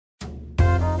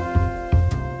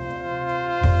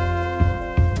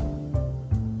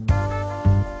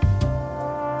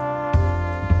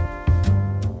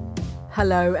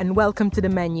Hello and welcome to The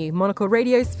Menu, Monocle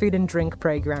Radio's food and drink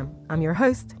programme. I'm your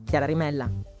host, Chiara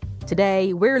Rimella.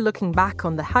 Today, we're looking back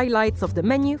on the highlights of the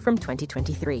menu from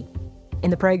 2023. In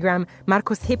the programme,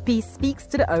 Marcos Hippie speaks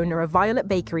to the owner of Violet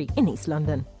Bakery in East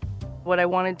London. What I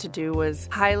wanted to do was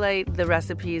highlight the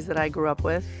recipes that I grew up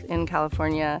with in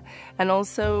California and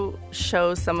also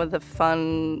show some of the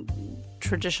fun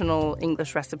traditional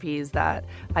English recipes that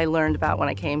I learned about when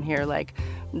I came here, like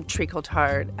treacle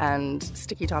tart and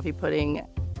sticky toffee pudding.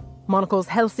 Monocle's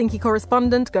Helsinki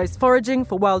correspondent goes foraging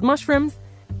for wild mushrooms.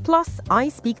 Plus, I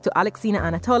speak to Alexina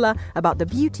Anatola about the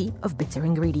beauty of bitter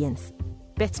ingredients.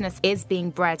 Bitterness is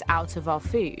being bred out of our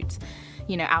food,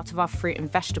 out of our fruit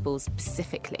and vegetables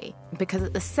specifically. Because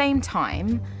at the same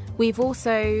time, we've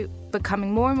also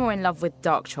becoming more and more in love with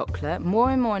dark chocolate, more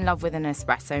and more in love with an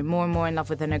espresso, more and more in love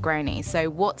with a Negroni. So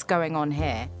what's going on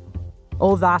here?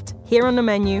 All that here on The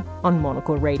Menu on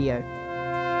Monocle Radio.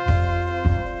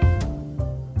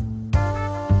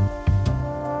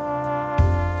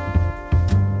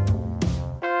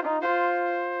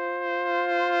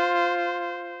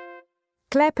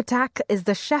 Claire Patak is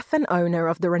the chef and owner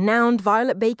of the renowned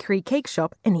Violet Bakery cake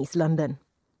shop in East London.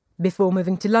 Before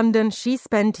moving to London, she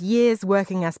spent years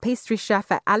working as pastry chef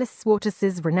at Alice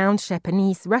Waters' renowned Chez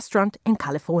Panisse restaurant in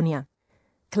California.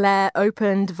 Claire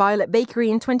opened Violet Bakery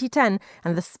in 2010,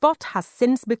 and the spot has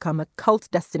since become a cult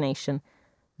destination.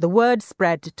 The word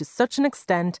spread to such an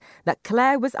extent that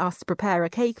Claire was asked to prepare a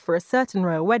cake for a certain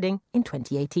royal wedding in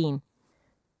 2018.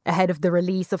 Ahead of the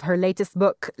release of her latest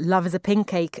book, Love is a Pink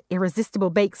Cake, Irresistible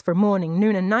Bakes for Morning,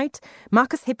 Noon and Night,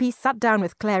 Marcos Hippie sat down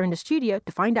with Claire in the studio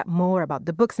to find out more about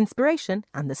the book's inspiration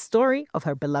and the story of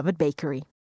her beloved bakery.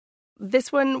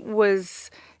 This one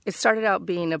it started out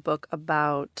being a book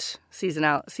about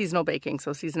seasonal baking, so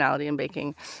seasonality in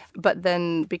baking. But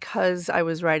then because I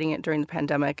was writing it during the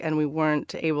pandemic and we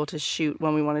weren't able to shoot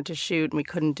when we wanted to shoot and we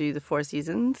couldn't do the 4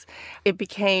 seasons, it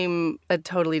became a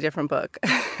totally different book.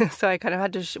 So I kind of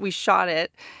had to, we shot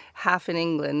it half in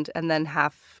England and then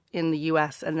half in the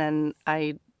US, and then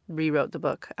I rewrote the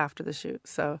book after the shoot.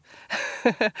 So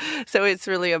it's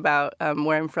really about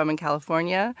where I'm from in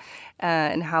California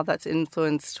and how that's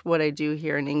influenced what I do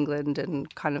here in England,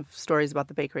 and kind of stories about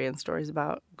the bakery and stories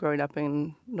about growing up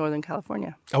in Northern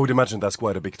California. I would imagine that's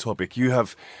quite a big topic. You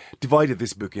have divided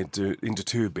this book into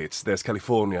 2 bits. There's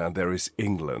California and there is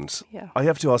England. Yeah. I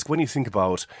have to ask, when you think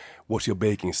about what your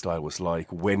baking style was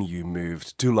like when you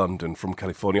moved to London from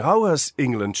California, how has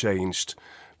England changed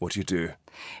what you do?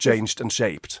 Changed and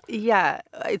shaped? Yeah,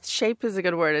 shape is a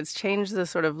good word. It's changed the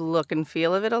sort of look and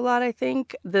feel of it a lot, I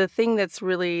think. The thing that's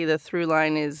really the through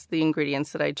line is the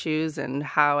ingredients that I choose and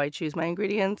how I choose my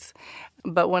ingredients.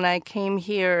 But when I came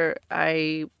here,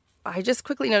 I just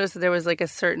quickly noticed that there was like a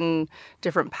certain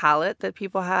different palette that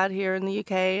people had here in the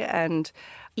UK. And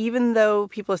even though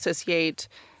people associate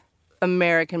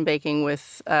American baking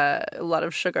with a lot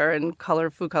of sugar and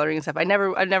food coloring and stuff, I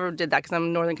never did that because I'm a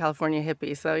Northern California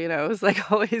hippie. So, it was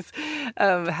like always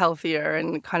healthier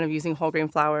and kind of using whole grain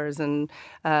flours and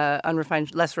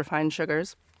less refined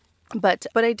sugars. But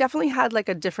I definitely had like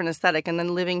a different aesthetic. And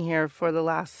then living here for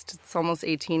it's almost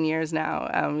 18 years now.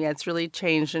 It's really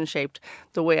changed and shaped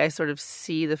the way I sort of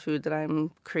see the food that I'm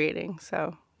creating.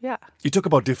 So, yeah. You talk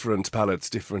about different palettes,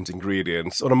 different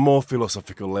ingredients. On a more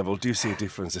philosophical level, do you see a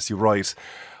difference as you write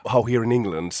how here in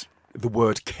England the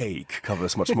word cake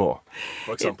covers much more,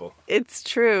 for example? It's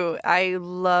true. I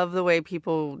love the way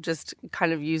people just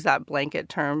kind of use that blanket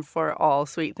term for all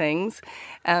sweet things.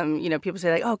 People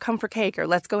say like, oh, come for cake, or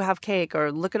let's go have cake,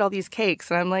 or look at all these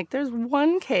cakes. And I'm like, there's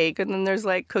one cake, and then there's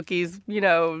like cookies,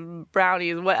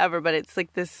 brownies, whatever. But it's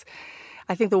like this...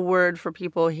 I think the word for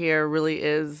people here really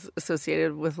is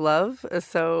associated with love.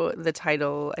 So the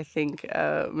title, I think,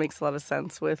 makes a lot of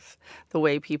sense with the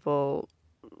way people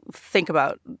think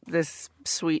about this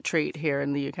sweet treat here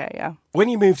in the UK, yeah. When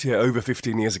you moved here over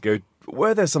 15 years ago,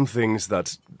 were there some things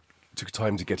that took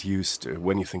time to get used to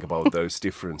when you think about those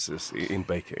differences in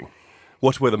baking?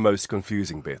 What were the most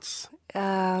confusing bits?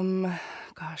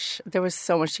 Gosh, there was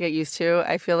so much to get used to.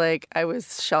 I feel like I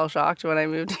was shell-shocked when I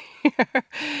moved here.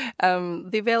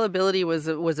 The availability was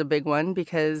a big one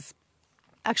because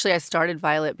actually I started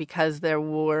Violet because there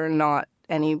were not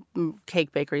any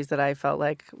cake bakeries that I felt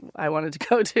like I wanted to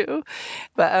go to.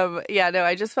 But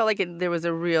I just felt like there was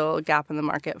a real gap in the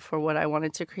market for what I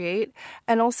wanted to create.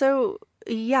 And also,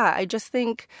 I just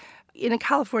think in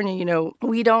California,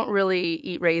 we don't really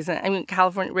eat raisins. I mean,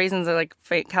 California raisins are like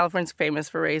California's famous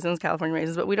for raisins, California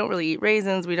raisins, but we don't really eat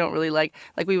raisins. We don't really like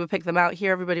we would pick them out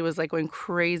here. Everybody was like going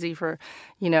crazy for,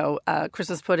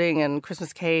 Christmas pudding and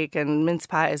Christmas cake and mince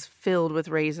pies filled with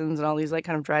raisins and all these like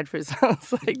kind of dried fruits. I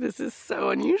was like, this is so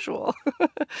unusual.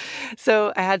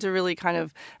 So I had to really kind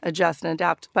of adjust and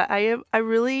adapt. But I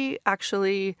really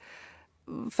actually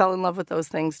fell in love with those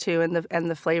things too, and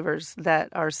the flavors that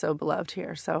are so beloved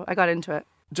here. So I got into it.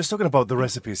 Just talking about the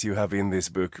recipes you have in this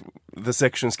book, the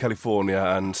sections California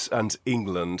and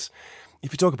England.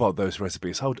 If you talk about those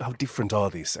recipes, how different are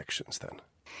these sections then?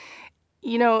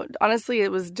 Honestly,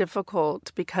 it was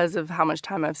difficult because of how much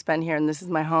time I've spent here, and this is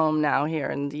my home now here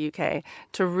in the UK,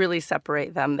 to really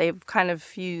separate them. They've kind of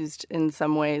fused in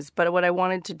some ways, but what I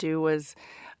wanted to do was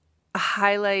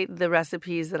highlight the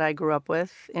recipes that I grew up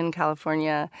with in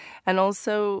California and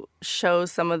also show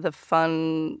some of the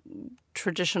fun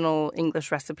traditional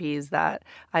English recipes that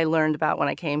I learned about when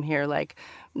I came here, like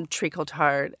treacle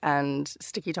tart and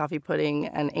sticky toffee pudding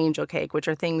and angel cake, which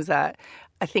are things that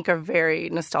I think are very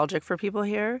nostalgic for people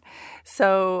here.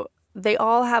 So they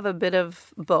all have a bit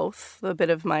of both, a bit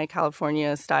of my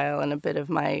California style and a bit of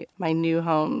my new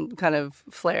home kind of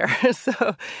flair.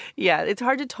 So, yeah, it's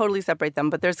hard to totally separate them,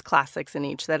 but there's classics in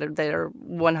each that are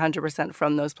 100%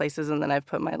 from those places, and then I've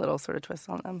put my little sort of twist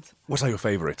on them. What are your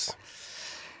favorites?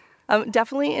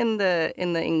 Definitely in the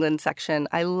England section,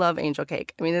 I love angel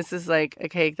cake. I mean, this is like a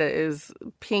cake that is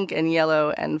pink and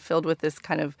yellow and filled with this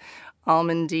kind of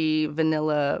almondy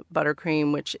vanilla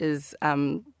buttercream, which is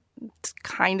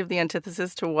kind of the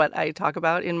antithesis to what I talk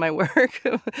about in my work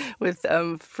with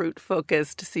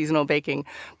fruit-focused seasonal baking.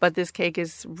 But this cake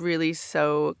is really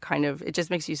so it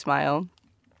just makes you smile.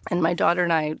 And my daughter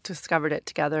and I discovered it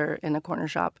together in a corner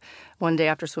shop one day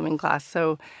after swimming class.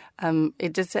 So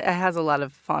it has a lot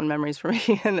of fond memories for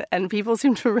me, and people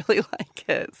seem to really like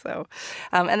it. So,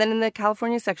 and then in the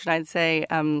California section, I'd say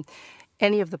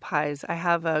any of the pies. I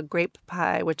have a grape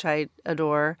pie, which I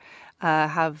adore.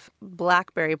 Have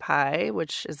blackberry pie,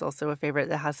 which is also a favorite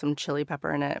that has some chili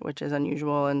pepper in it, which is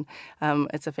unusual, and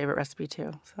it's a favorite recipe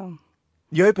too. So,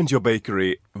 you opened your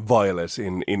bakery Violet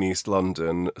in East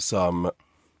London some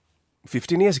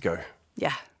 15 years ago.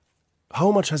 Yeah.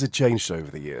 How much has it changed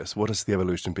over the years? What has the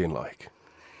evolution been like?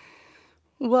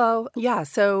 Well, yeah.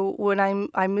 So when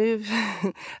I moved,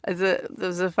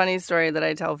 there's a funny story that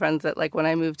I tell friends that like when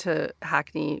I moved to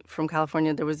Hackney from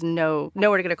California, there was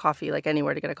nowhere to get a coffee, like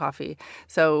anywhere to get a coffee.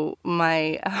 So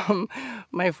my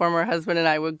former husband and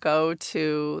I would go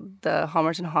to the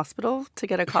Homerton Hospital to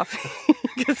get a coffee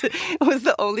because it was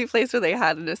the only place where they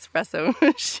had an espresso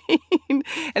machine,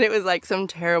 and it was like some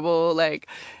terrible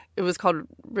It was called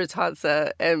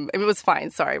Rotazza, and it was fine.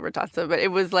 Sorry, Rotazza, but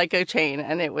it was like a chain,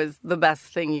 and it was the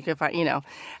best thing you could find.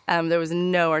 There was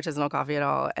no artisanal coffee at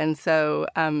all, and so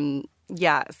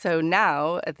so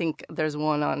now I think there's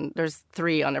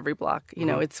three on every block.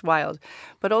 It's wild.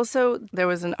 But also there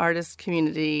was an artist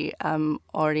community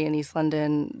already in East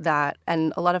London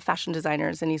and a lot of fashion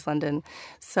designers in East London.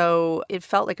 So it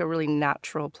felt like a really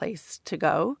natural place to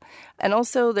go. And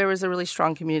also there was a really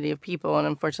strong community of people. And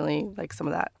unfortunately, like some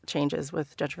of that changes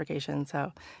with gentrification.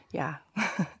 So yeah,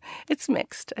 it's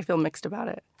mixed. I feel mixed about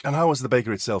it. And how has the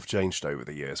bakery itself changed over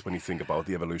the years when you think about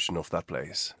the evolution of that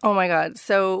place? Oh my God.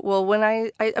 So, well, when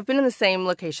I've been in the same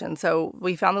location. So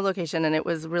we found the location and it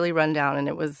was really run down and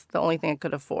it was the only thing I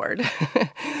could afford.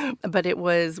 But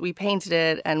we painted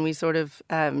it and we sort of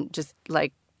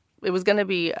it was going to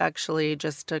be actually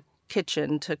just a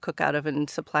kitchen to cook out of and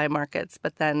supply markets.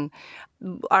 But then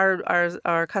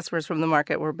our customers from the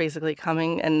market were basically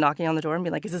coming and knocking on the door and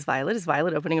being like, is this Violet? Is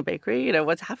Violet opening a bakery?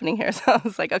 What's happening here? So I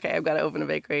was like, okay, I've got to open a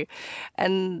bakery.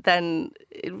 And then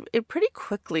it pretty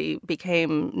quickly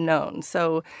became known.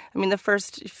 So, I mean, the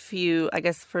first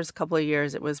couple of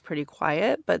years, it was pretty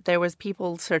quiet, but there was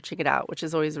people searching it out, which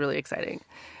is always really exciting.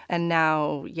 And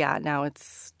now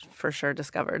it's for sure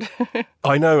discovered.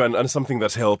 I know, and something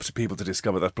that helped people to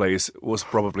discover that place was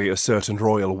probably a certain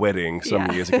royal wedding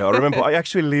some years ago. I remember I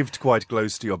actually lived quite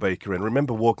close to your bakery and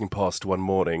remember walking past one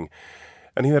morning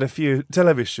and you had a few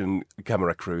television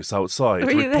camera crews outside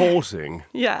reporting.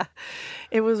 Yeah,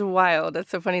 it was wild.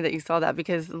 That's so funny that you saw that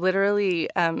because literally...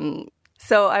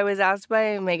 So I was asked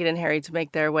by Meghan and Harry to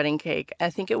make their wedding cake.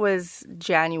 I think it was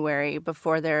January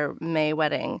before their May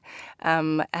wedding.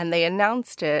 And they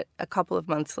announced it a couple of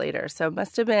months later. So it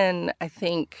must have been, I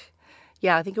think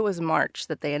it was March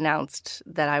that they announced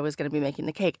that I was going to be making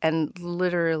the cake. And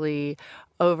literally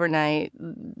overnight,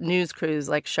 news crews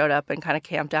showed up and kind of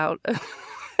camped out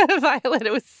Violet.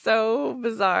 It was so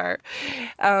bizarre.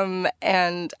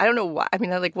 And I don't know why. I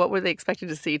mean, like, what were they expected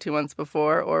to see 2 months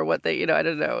before, or what they, I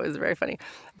don't know. It was very funny.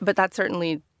 But that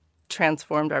certainly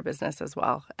transformed our business as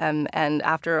well. And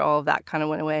after all of that kind of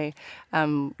went away,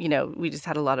 we just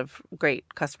had a lot of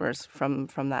great customers from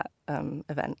that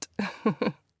event.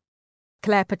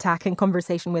 Claire Patak in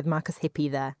conversation with Markus Hippie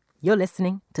there. You're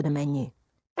listening to The Menu.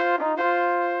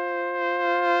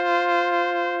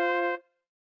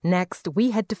 Next,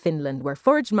 we head to Finland, where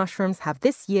foraged mushrooms have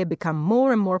this year become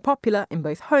more and more popular in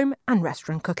both home and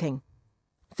restaurant cooking.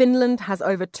 Finland has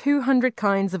over 200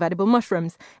 kinds of edible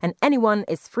mushrooms, and anyone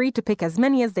is free to pick as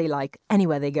many as they like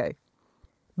anywhere they go.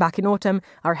 Back in autumn,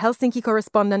 our Helsinki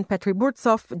correspondent Petri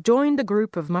Burtsov joined a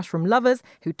group of mushroom lovers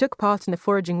who took part in a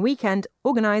foraging weekend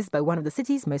organised by one of the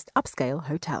city's most upscale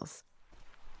hotels.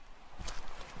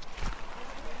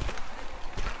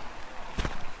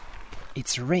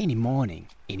 It's a rainy morning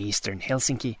in eastern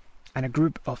Helsinki, and a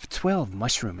group of 12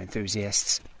 mushroom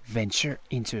enthusiasts venture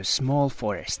into a small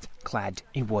forest clad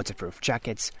in waterproof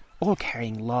jackets, all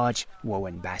carrying large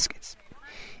woven baskets.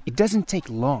 It doesn't take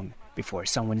long before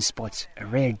someone spots a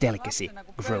rare delicacy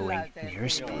growing near a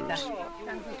spruce.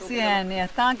 Sieniä.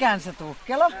 Tää on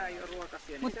känsätukkelo,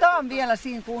 mutta tää on vielä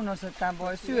siinä kunnossa, että tämän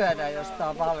voi syödä, jos tää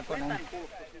on valkoinen.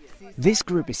 This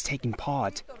group is taking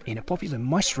part in a popular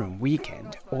mushroom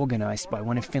weekend organized by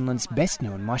one of Finland's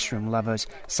best-known mushroom lovers,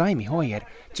 Saimi Hoyer,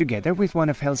 together with one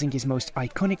of Helsinki's most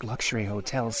iconic luxury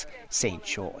hotels, St.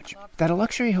 George. That a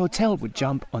luxury hotel would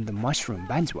jump on the mushroom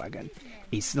bandwagon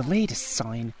is the latest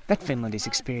sign that Finland is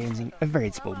experiencing a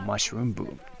veritable mushroom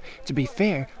boom. To be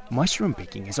fair, mushroom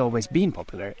picking has always been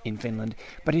popular in Finland,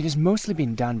 but it has mostly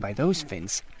been done by those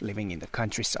Finns living in the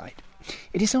countryside.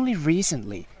 It is only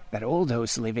recently that all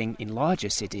those living in larger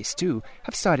cities too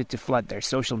have started to flood their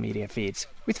social media feeds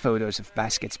with photos of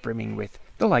baskets brimming with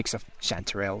the likes of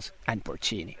chanterelles and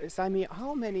porcini. Saimi,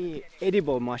 how many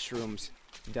edible mushrooms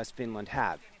does Finland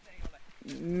have?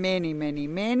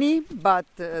 Many, but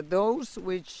those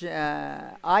which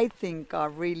I think are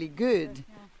really good,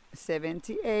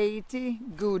 70, 80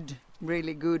 good,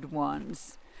 really good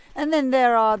ones. And then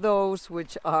there are those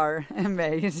which are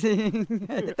amazing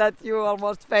that you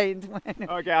almost faint when.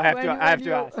 Okay, I have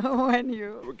to ask. When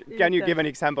you can you give an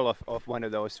example of one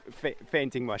of those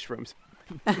fainting mushrooms?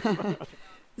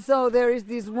 So there is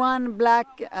this one black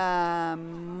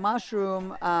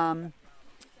mushroom,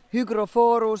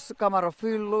 Hygrophorus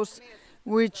camarophyllus,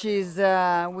 which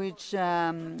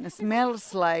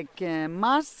smells like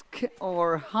musk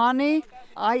or honey.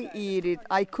 I eat it.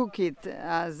 I cook it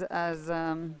as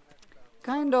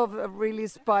kind of a really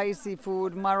spicy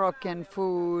food, Moroccan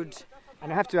food.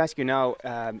 And I have to ask you now,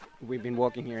 we've been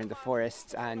walking here in the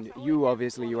forest, and you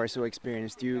are so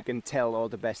experienced, you can tell all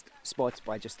the best spots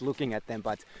by just looking at them,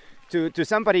 but to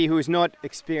somebody who's not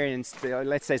experienced,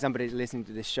 let's say somebody listening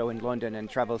to this show in London and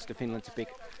travels to Finland to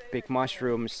pick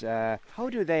mushrooms, how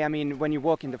do they, when you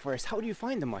walk in the forest, how do you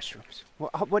find the mushrooms?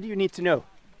 What do you need to know?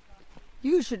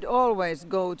 You should always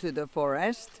go to the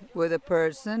forest with a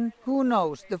person who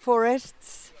knows the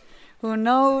forests, who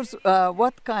knows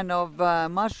what kind of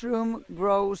mushroom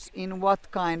grows in what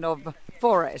kind of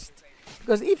forest.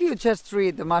 Because if you just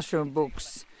read the mushroom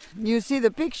books, you see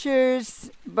the pictures,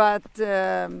 but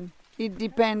it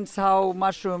depends how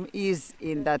mushroom is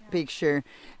in that picture.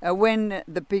 When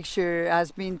the picture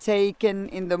has been taken,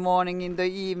 in the morning, in the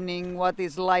evening, what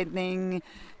is lightning,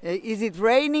 is it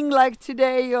raining like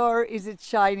today, or is it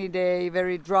shiny day,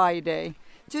 very dry day?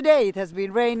 Today it has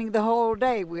been raining the whole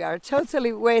day. We are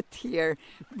totally wet here,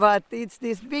 but it's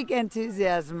this big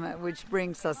enthusiasm which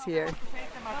brings us here.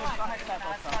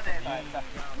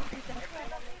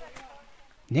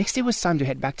 Next, it was time to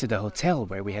head back to the hotel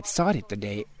where we had started the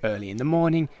day early in the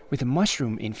morning with a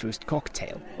mushroom-infused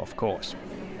cocktail, of course.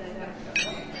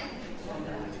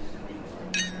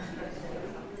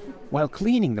 While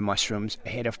cleaning the mushrooms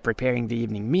ahead of preparing the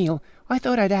evening meal, I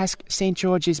thought I'd ask St.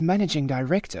 George's managing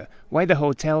director why the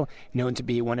hotel, known to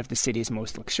be one of the city's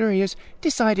most luxurious,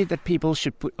 decided that people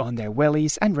should put on their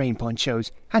wellies and rain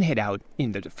ponchos and head out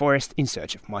into the forest in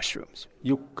search of mushrooms.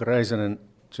 Jukka Räisänen,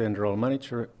 general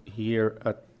manager here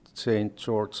at St.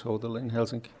 George Hotel in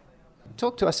Helsinki.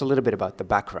 Talk to us a little bit about the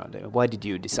background. Why did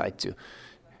you decide to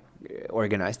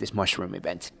organize this mushroom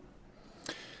event?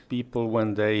 People,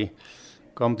 when they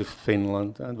come to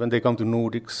Finland and when they come to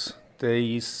Nordics,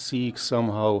 they seek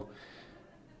somehow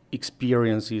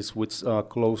experiences which are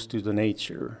close to the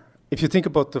nature. If you think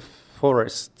about the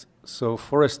forest, so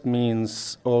forest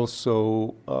means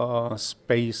also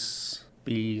space,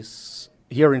 peace.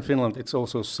 Here in Finland it's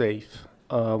also safe.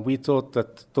 We thought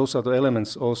that those are the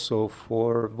elements also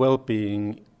for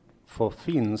well-being for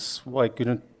Finns, why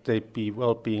couldn't they be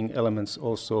well-being elements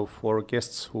also for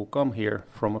guests who come here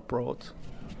from abroad?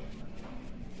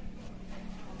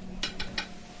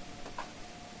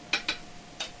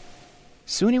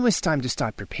 Soon it was time to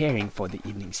start preparing for the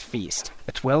evening's feast,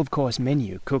 a 12-course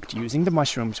menu cooked using the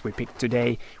mushrooms we picked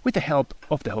today with the help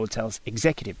of the hotel's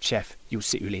executive chef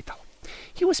Jussi Ylitalo.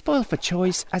 He was spoiled for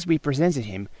choice as we presented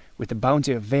him with the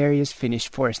bounty of various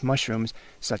Finnish forest mushrooms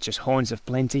such as horns of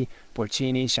plenty,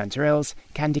 porcini, chanterelles,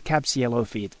 candy caps,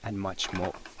 yellowfeet and much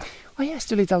more. I asked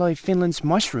Ylitalo if Finland's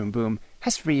mushroom boom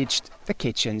has reached the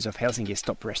kitchens of Helsinki's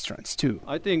top restaurants too.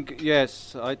 I think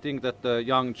yes. I think that the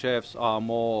young chefs are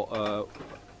more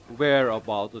aware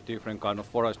about the different kind of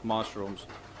forest mushrooms.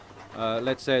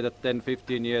 Let's say that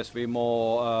 10-15 years we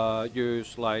more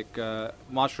use like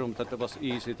mushrooms that was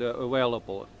easy to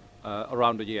available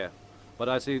around the year. But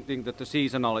I think that the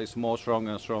seasonal is more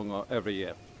stronger and stronger every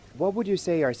year. What would you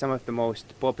say are some of the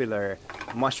most popular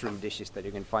mushroom dishes that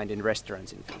you can find in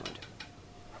restaurants in Finland?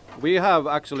 We have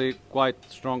actually quite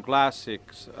strong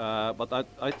classics, but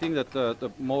I think that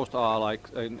the most are like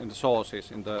in the sauces,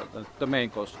 in the main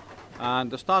course. And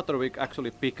the starter we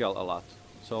actually pickle a lot.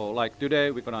 So like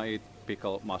today we're gonna eat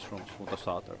pickled mushrooms for the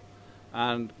starter.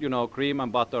 And you know, cream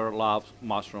and butter love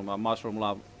mushroom, and mushroom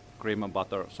love cream and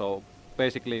butter. So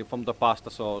basically from the pasta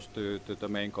sauce to the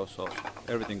main course sauce,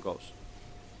 everything goes.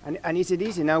 And is it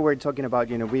easy now? We're talking about,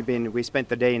 you know, we spent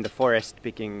the day in the forest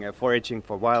picking, foraging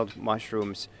for wild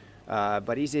mushrooms.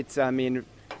 But is it, I mean,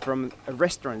 from a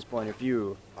restaurant's point of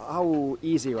view, how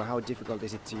easy or how difficult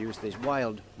is it to use these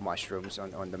wild mushrooms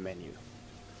on the menu?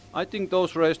 I think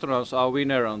those restaurants are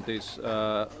winner on this.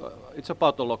 It's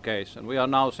about the location. We are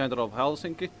now center of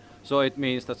Helsinki, so it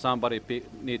means that somebody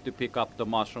need to pick up the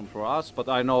mushroom for us. But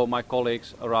I know my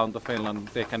colleagues around the Finland,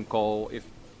 they can go if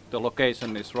the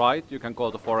location is right, you can go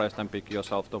to the forest and pick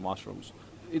yourself the mushrooms.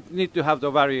 It need to have the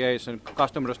variation.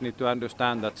 Customers need to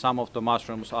understand that some of the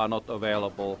mushrooms are not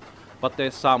available, but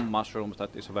there's some mushrooms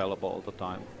that is available all the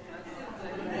time.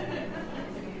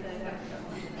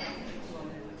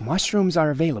 Mushrooms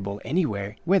are available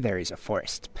anywhere where there is a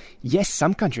forest. Yes,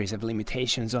 some countries have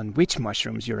limitations on which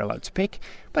mushrooms you're allowed to pick,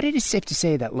 but it is safe to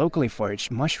say that locally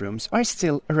foraged mushrooms are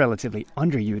still a relatively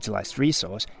underutilized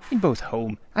resource in both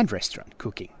home and restaurant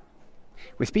cooking.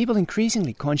 With people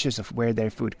increasingly conscious of where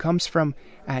their food comes from,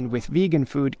 and with vegan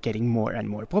food getting more and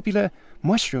more popular,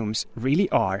 mushrooms really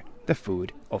are the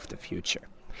food of the future.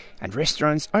 And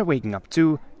restaurants are waking up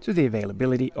too to the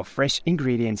availability of fresh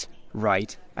ingredients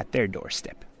right at their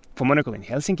doorstep. For Monocle in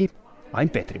Helsinki, I'm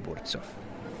Petri Burtsov.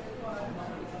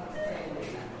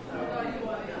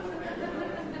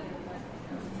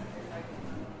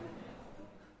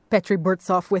 Petri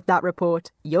Burtsov with that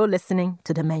report. You're listening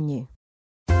to The Menu.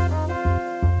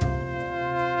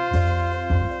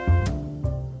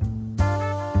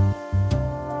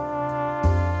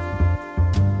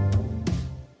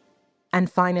 And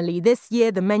finally, this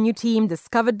year, the Menu team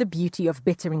discovered the beauty of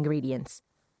bitter ingredients.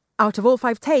 Out of all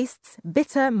 5 tastes,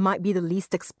 bitter might be the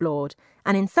least explored,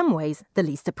 and in some ways, the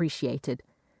least appreciated.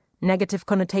 Negative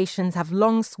connotations have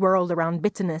long swirled around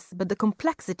bitterness, but the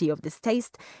complexity of this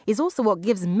taste is also what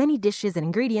gives many dishes and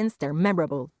ingredients their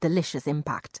memorable, delicious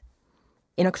impact.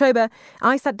 In October,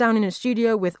 I sat down in a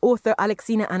studio with author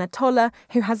Alexina Anatola,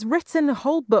 who has written a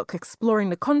whole book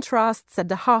exploring the contrasts at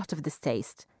the heart of this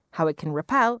taste, how it can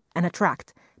repel and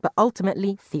attract, but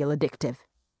ultimately feel addictive.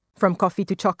 From coffee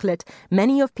to chocolate,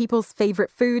 many of people's favourite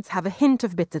foods have a hint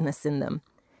of bitterness in them.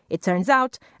 It turns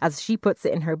out, as she puts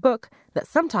it in her book, that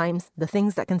sometimes the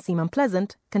things that can seem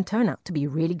unpleasant can turn out to be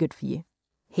really good for you.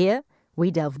 Here,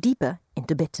 we delve deeper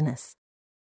into bitterness.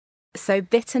 So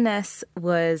bitterness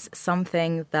was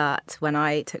something that when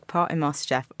I took part in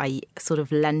MasterChef, I sort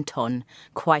of lent on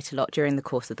quite a lot during the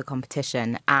course of the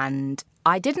competition. And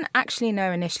I didn't actually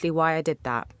know initially why I did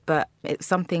that, but it's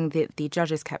something that the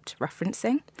judges kept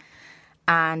referencing.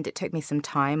 And it took me some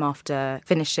time after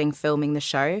finishing filming the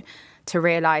show to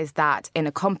realise that in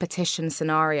a competition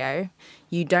scenario,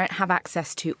 you don't have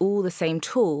access to all the same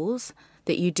tools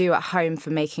that you do at home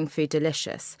for making food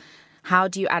delicious. How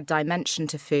do you add dimension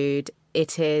to food?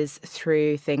 It is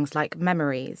through things like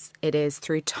memories. It is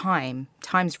through time.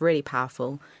 Time's really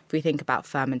powerful. If we think about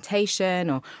fermentation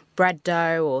or bread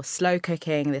dough or slow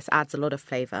cooking, this adds a lot of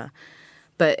flavour.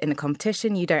 But in a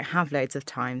competition, you don't have loads of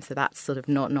time, so that's sort of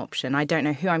not an option. I don't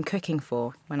know who I'm cooking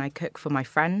for. When I cook for my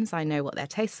friends, I know what their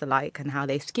tastes are like and how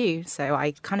they skew, so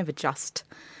I kind of adjust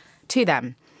to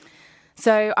them.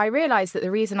 So I realised that the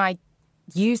reason I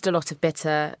used a lot of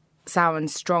bitter, sour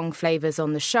and strong flavours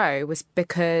on the show was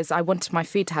because I wanted my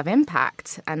food to have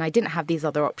impact and I didn't have these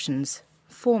other options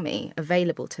for me,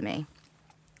 available to me.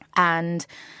 And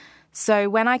So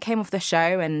when I came off the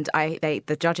show and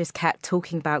the judges kept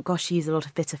talking about, gosh, you use a lot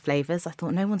of bitter flavours, I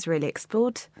thought no one's really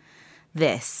explored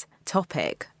this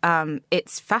topic.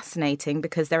 It's fascinating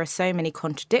because there are so many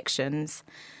contradictions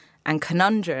and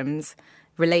conundrums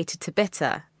related to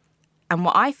bitter. And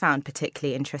what I found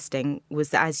particularly interesting was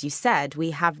that, as you said,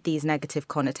 we have these negative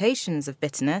connotations of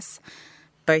bitterness,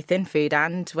 both in food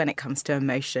and when it comes to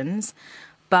emotions.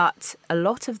 But a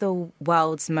lot of the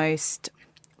world's most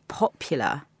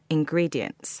popular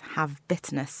ingredients have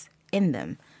bitterness in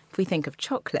them. If we think of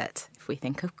chocolate, if we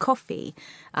think of coffee,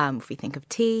 if we think of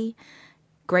tea,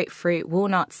 grapefruit,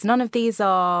 walnuts, none of these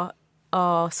are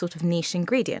sort of niche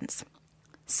ingredients.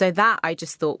 So that I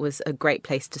just thought was a great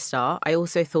place to start. I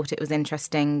also thought it was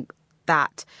interesting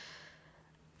that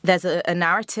there's a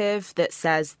narrative that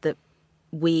says that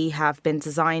we have been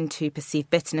designed to perceive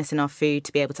bitterness in our food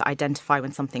to be able to identify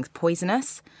when something's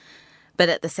poisonous. But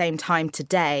at the same time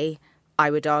today, I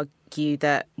would argue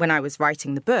that when I was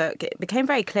writing the book, it became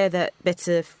very clear that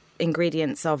bitter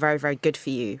ingredients are very, very good for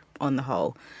you on the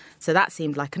whole. So that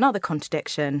seemed like another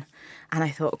contradiction. And I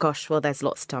thought, gosh, well, there's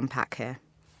lots to unpack here.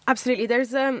 Absolutely.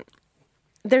 There's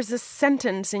a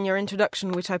sentence in your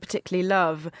introduction which I particularly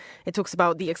love. It talks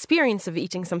about the experience of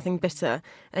eating something bitter.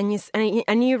 And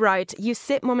you write, you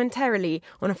sit momentarily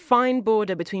on a fine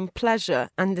border between pleasure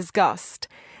and disgust.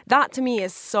 That to me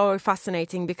is so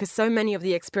fascinating because so many of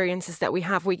the experiences that we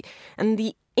have, and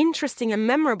the interesting and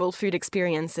memorable food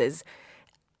experiences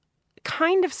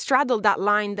kind of straddle that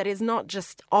line that is not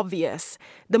just obvious.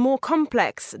 The more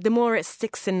complex, the more it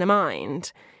sticks in the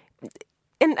mind.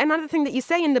 And another thing that you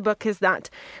say in the book is that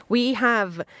we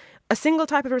have a single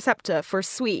type of receptor for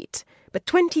sweet, but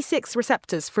 26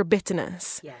 receptors for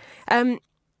bitterness. Yes.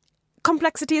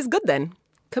 Complexity is good then?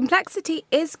 Complexity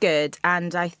is good.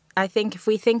 And I think if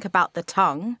we think about the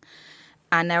tongue,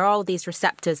 and there are all these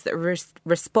receptors that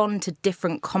respond to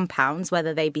different compounds,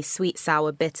 whether they be sweet,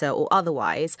 sour, bitter, or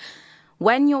otherwise,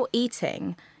 when you're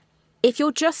eating, if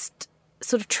you're just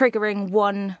sort of triggering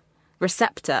one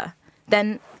receptor,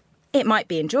 then it might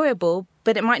be enjoyable,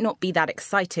 but it might not be that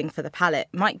exciting for the palate.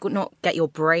 It might not get your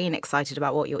brain excited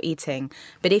about what you're eating.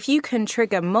 But if you can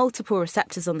trigger multiple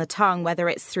receptors on the tongue, whether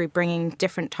it's through bringing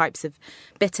different types of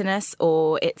bitterness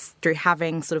or it's through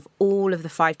having sort of all of the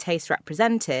 5 tastes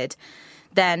represented,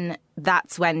 then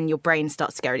that's when your brain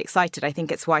starts to get really excited. I think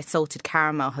it's why salted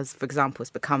caramel has, for example, has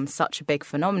become such a big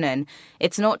phenomenon.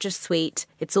 It's not just sweet,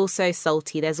 it's also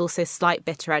salty. There's also a slight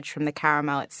bitter edge from the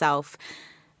caramel itself.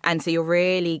 And so you're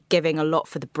really giving a lot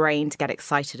for the brain to get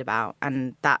excited about.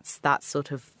 And that's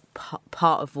sort of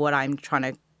part of what I'm trying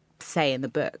to say in the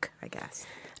book, I guess.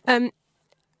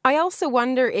 I also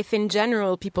wonder if in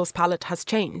general people's palate has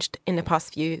changed in the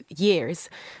past few years.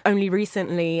 Only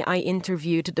recently I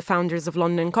interviewed the founders of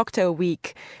London Cocktail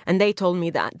Week and they told me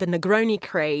that the Negroni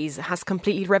craze has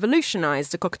completely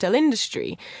revolutionized the cocktail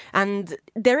industry. And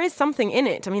there is something in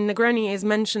it. I mean, Negroni is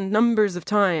mentioned numbers of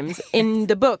times in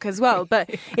the book as well, but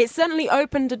it certainly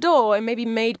opened the door and maybe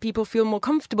made people feel more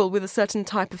comfortable with a certain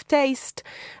type of taste.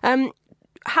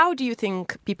 How do you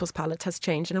think people's palate has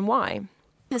changed and why?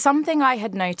 Something I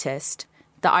had noticed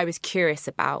that I was curious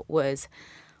about was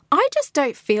I just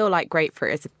don't feel like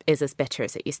grapefruit is as bitter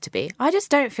as it used to be. I just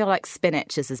don't feel like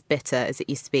spinach is as bitter as it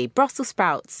used to be. Brussels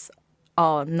sprouts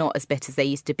are not as bitter as they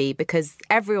used to be because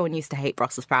everyone used to hate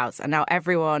Brussels sprouts and now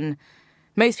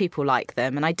most people like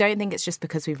them. And I don't think it's just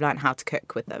because we've learned how to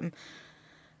cook with them.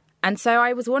 And so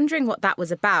I was wondering what that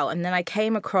was about. And then I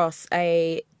came across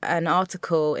an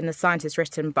article in The Scientist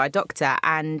written by a doctor,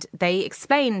 and they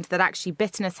explained that actually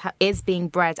bitterness is being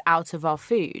bred out of our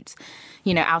foods,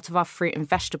 out of our fruit and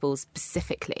vegetables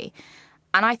specifically.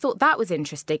 And I thought that was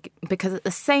interesting because at the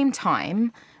same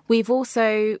time, we've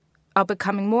also are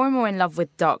becoming more and more in love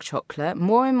with dark chocolate,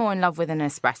 more and more in love with an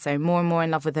espresso, more and more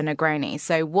in love with a Negroni.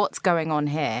 So what's going on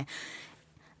here?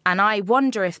 And I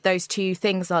wonder if those two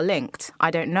things are linked.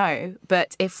 I don't know.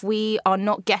 But if we are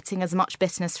not getting as much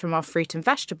bitterness from our fruit and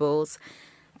vegetables,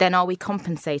 then are we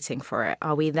compensating for it?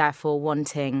 Are we therefore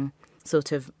wanting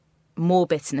sort of more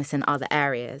bitterness in other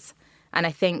areas? And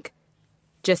I think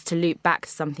just to loop back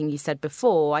to something you said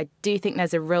before, I do think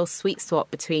there's a real sweet spot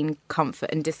between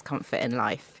comfort and discomfort in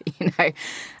life,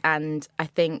 And I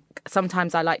think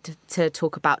sometimes I like to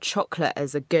talk about chocolate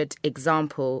as a good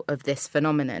example of this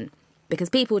phenomenon. Because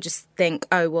people just think,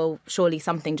 oh, well, surely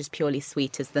something just purely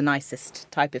sweet is the nicest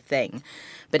type of thing.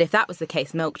 But if that was the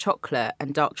case, milk chocolate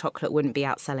and dark chocolate wouldn't be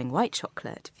outselling white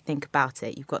chocolate. If you think about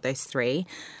it, you've got those 3.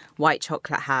 White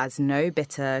chocolate has no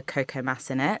bitter cocoa mass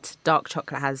in it. Dark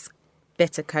chocolate has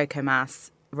bitter cocoa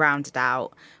mass rounded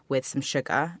out with some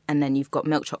sugar, and then you've got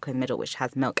milk chocolate in the middle, which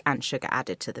has milk and sugar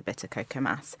added to the bitter cocoa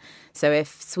mass. So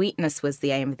if sweetness was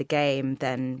the aim of the game,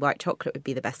 then white chocolate would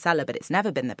be the bestseller, but it's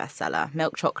never been the bestseller.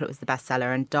 Milk chocolate was the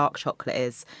bestseller, and dark chocolate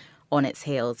is on its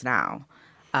heels now.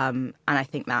 And I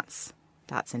think that's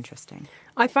interesting.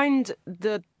 I find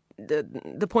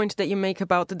the point that you make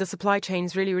about the supply chain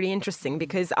is really, really interesting,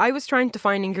 because I was trying to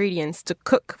find ingredients to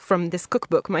cook from this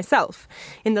cookbook myself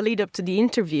in the lead up to the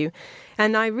interview.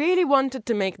 And I really wanted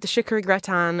to make the chicory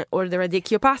gratin or the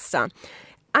radicchio pasta.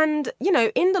 And, you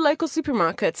know, in the local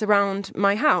supermarkets around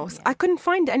my house, I couldn't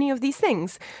find any of these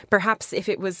things. Perhaps if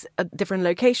it was a different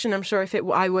location, I'm sure if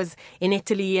I was in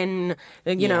Italy and,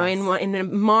 you know, in a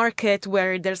market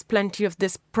where there's plenty of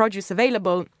this produce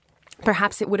available,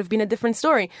 perhaps it would have been a different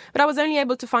story. But I was only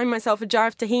able to find myself a jar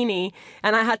of tahini,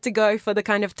 and I had to go for the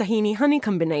kind of tahini-honey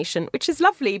combination, which is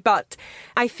lovely. But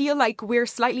I feel like we're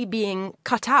slightly being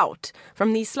cut out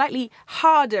from these slightly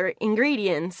harder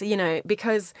ingredients, you know,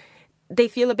 because they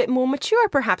feel a bit more mature,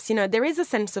 perhaps. You know, there is a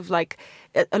sense of like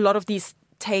a lot of these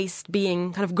tastes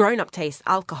being kind of grown-up taste,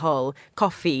 alcohol,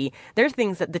 coffee. There are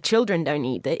things that the children don't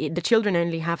need. The children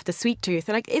only have the sweet tooth.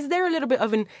 And like, is there a little bit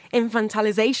of an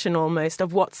infantilization almost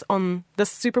of what's on the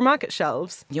supermarket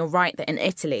shelves? You're right that in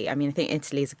Italy, I mean, I think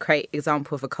Italy is a great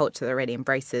example of a culture that really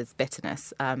embraces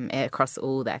bitterness across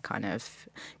all their kind of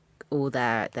all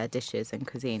their dishes and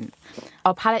cuisine.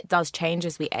 Our palate does change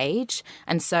as we age.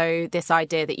 And so this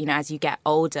idea that, you know, as you get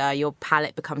older, your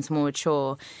palate becomes more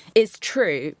mature is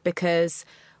true, because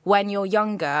when you're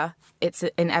younger, it's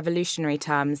in evolutionary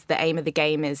terms, the aim of the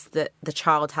game is that the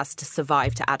child has to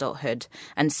survive to adulthood.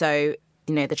 And so,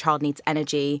 you know, the child needs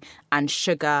energy, and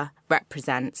sugar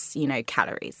represents, you know,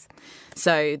 calories.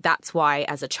 So that's why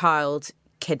as a child,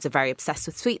 kids are very obsessed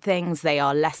with sweet things. They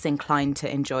are less inclined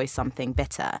to enjoy something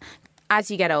bitter. As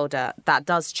you get older, that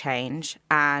does change,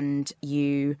 and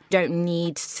you don't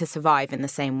need to survive in the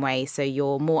same way. So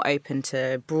you're more open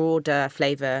to broader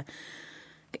flavour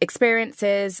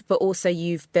experiences, but also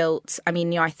you've built, I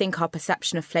mean, you know, I think our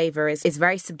perception of flavour is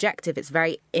very subjective. It's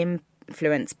very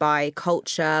influenced by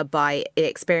culture, by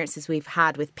experiences we've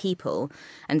had with people.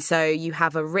 And so you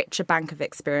have a richer bank of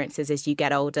experiences as you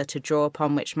get older to draw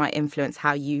upon, which might influence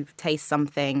how you taste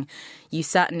something. You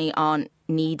certainly aren't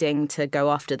needing to go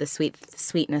after the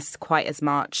sweetness quite as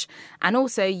much. And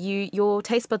also your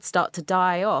taste buds start to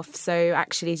die off. So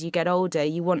actually, as you get older,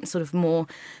 you want sort of more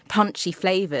punchy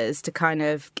flavours to kind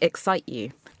of excite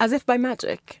you. As if by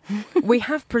magic, we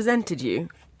have presented you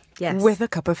with a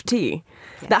cup of tea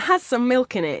that has some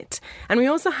milk in it. And we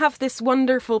also have this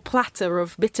wonderful platter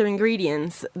of bitter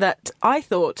ingredients that I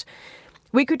thought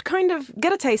we could kind of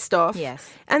get a taste of.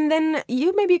 Yes. And then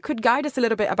you maybe could guide us a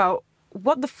little bit about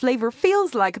what the flavour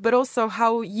feels like, but also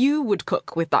how you would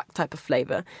cook with that type of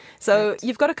flavour. So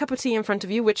You've got a cup of tea in front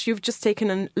of you, which you've just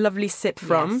taken a lovely sip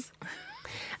from.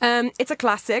 Yes. It's a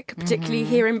classic, particularly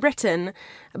here in Britain.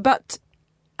 But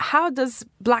how does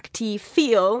black tea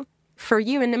feel for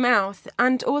you in the mouth?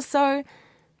 And also,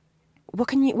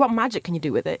 what magic can you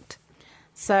do with it?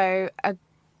 So a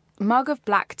mug of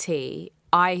black tea,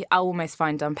 I almost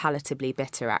find unpalatably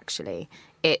bitter, actually.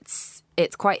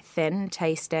 It's quite thin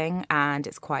tasting, and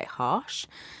it's quite harsh.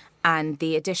 And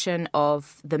the addition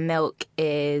of the milk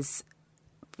is,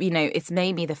 you know, it's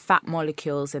maybe the fat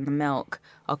molecules in the milk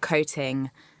are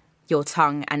coating your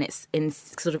tongue, and it's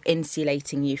sort of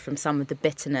insulating you from some of the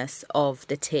bitterness of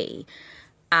the tea.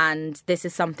 And this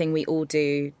is something we all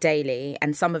do daily,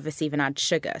 and some of us even add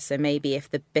sugar. So maybe if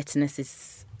the bitterness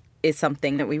is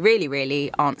something that we really,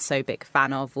 really aren't so big a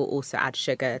fan of, we'll also add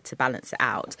sugar to balance it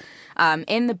out.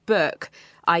 In the book,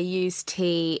 I use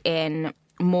tea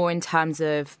more in terms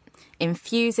of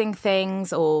infusing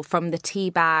things or from the tea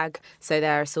bag. So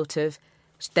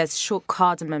there's short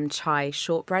cardamom chai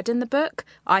shortbread in the book.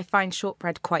 I find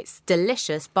shortbread quite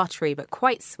delicious, buttery, but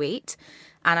quite sweet.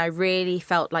 And I really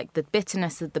felt like the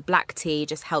bitterness of the black tea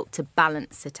just helped to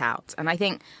balance it out. And I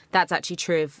think that's actually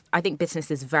true I think bitterness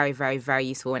is very, very, very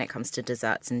useful when it comes to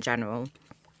desserts in general.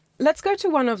 Let's go to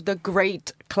one of the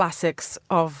great classics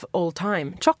of all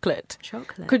time, chocolate.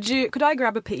 Chocolate. Could I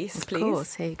grab a piece, please? Of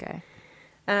course, here you go.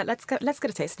 Let's get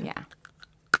a taste. Yeah.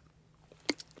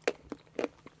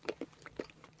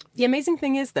 The amazing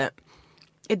thing is that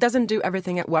it doesn't do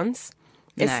everything at once.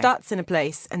 It starts in a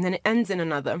place and then it ends in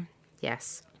another.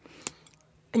 Yes.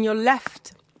 And you're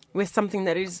left with something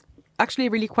that is actually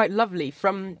really quite lovely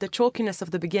from the chalkiness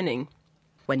of the beginning.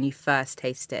 When you first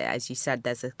taste it, as you said,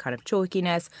 there's a kind of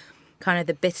chalkiness, kind of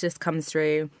the bitterness comes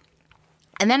through.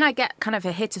 And then I get kind of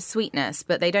a hit of sweetness,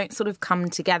 but they don't sort of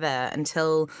come together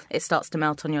until it starts to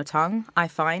melt on your tongue, I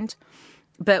find.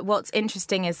 But what's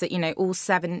interesting is that, all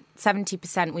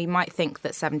 70%, we might think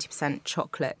that 70%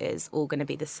 chocolate is all going to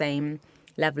be the same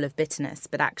level of bitterness,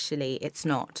 but actually it's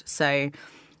not. So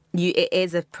it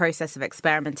is a process of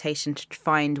experimentation to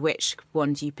find which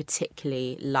ones you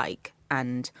particularly like.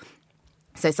 And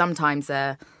so sometimes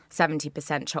a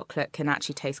 70% chocolate can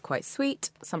actually taste quite sweet.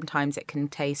 Sometimes it can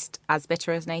taste as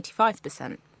bitter as an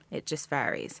 85%. It just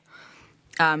varies.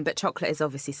 But chocolate is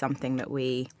obviously something that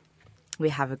we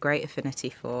have a great affinity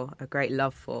for, a great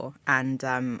love for. And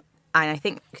I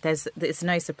think it's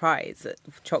no surprise that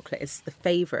chocolate is the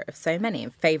favourite of so many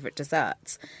and favourite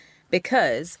desserts,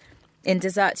 because in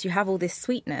desserts you have all this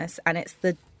sweetness and it's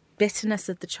the bitterness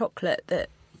of the chocolate that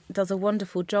does a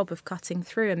wonderful job of cutting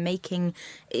through and making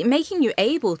you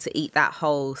able to eat that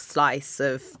whole slice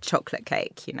of chocolate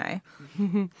cake,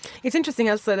 It's interesting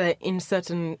also that in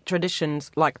certain traditions,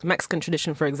 like the Mexican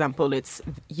tradition, for example, it's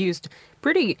used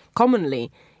pretty commonly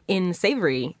in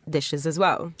savoury dishes as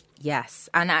well. Yes,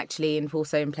 and actually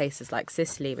also in places like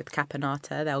Sicily with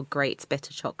caponata, they'll grate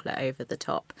bitter chocolate over the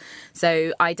top.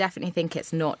 So I definitely think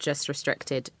it's not just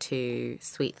restricted to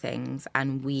sweet things.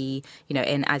 And we,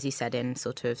 as you said, in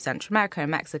sort of Central America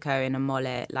and Mexico, in a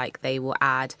mole, like they will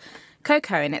add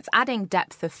cocoa, and it's adding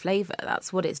depth of flavour.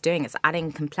 That's what it's doing. It's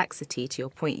adding complexity, to your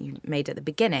point you made at the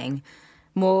beginning.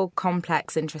 More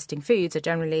complex, interesting foods are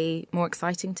generally more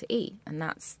exciting to eat, and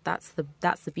that's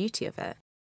the beauty of it.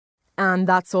 And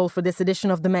that's all for this edition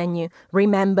of The Menu.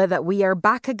 Remember that we are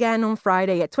back again on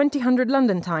Friday at 2000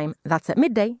 London time. That's at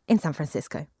midday in San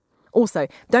Francisco. Also,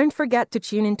 don't forget to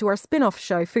tune into our spin-off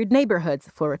show Food Neighborhoods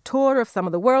for a tour of some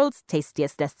of the world's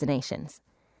tastiest destinations.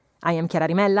 I am Chiara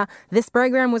Rimella. This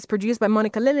program was produced by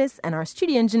Monica Lillis and our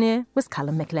studio engineer was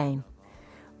Callum McLean.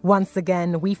 Once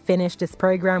again, we finished this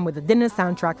program with a dinner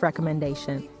soundtrack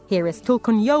recommendation. Here is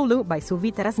Tulkun Joulu by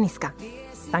Suvi Terasniska.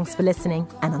 Thanks for listening,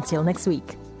 and until next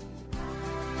week.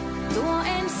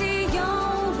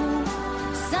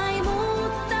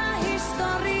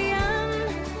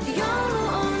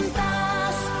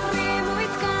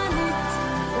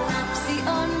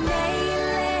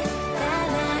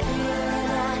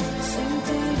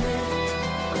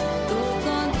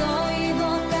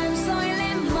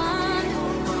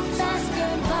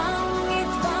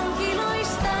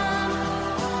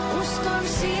 Uskon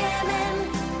siemeen.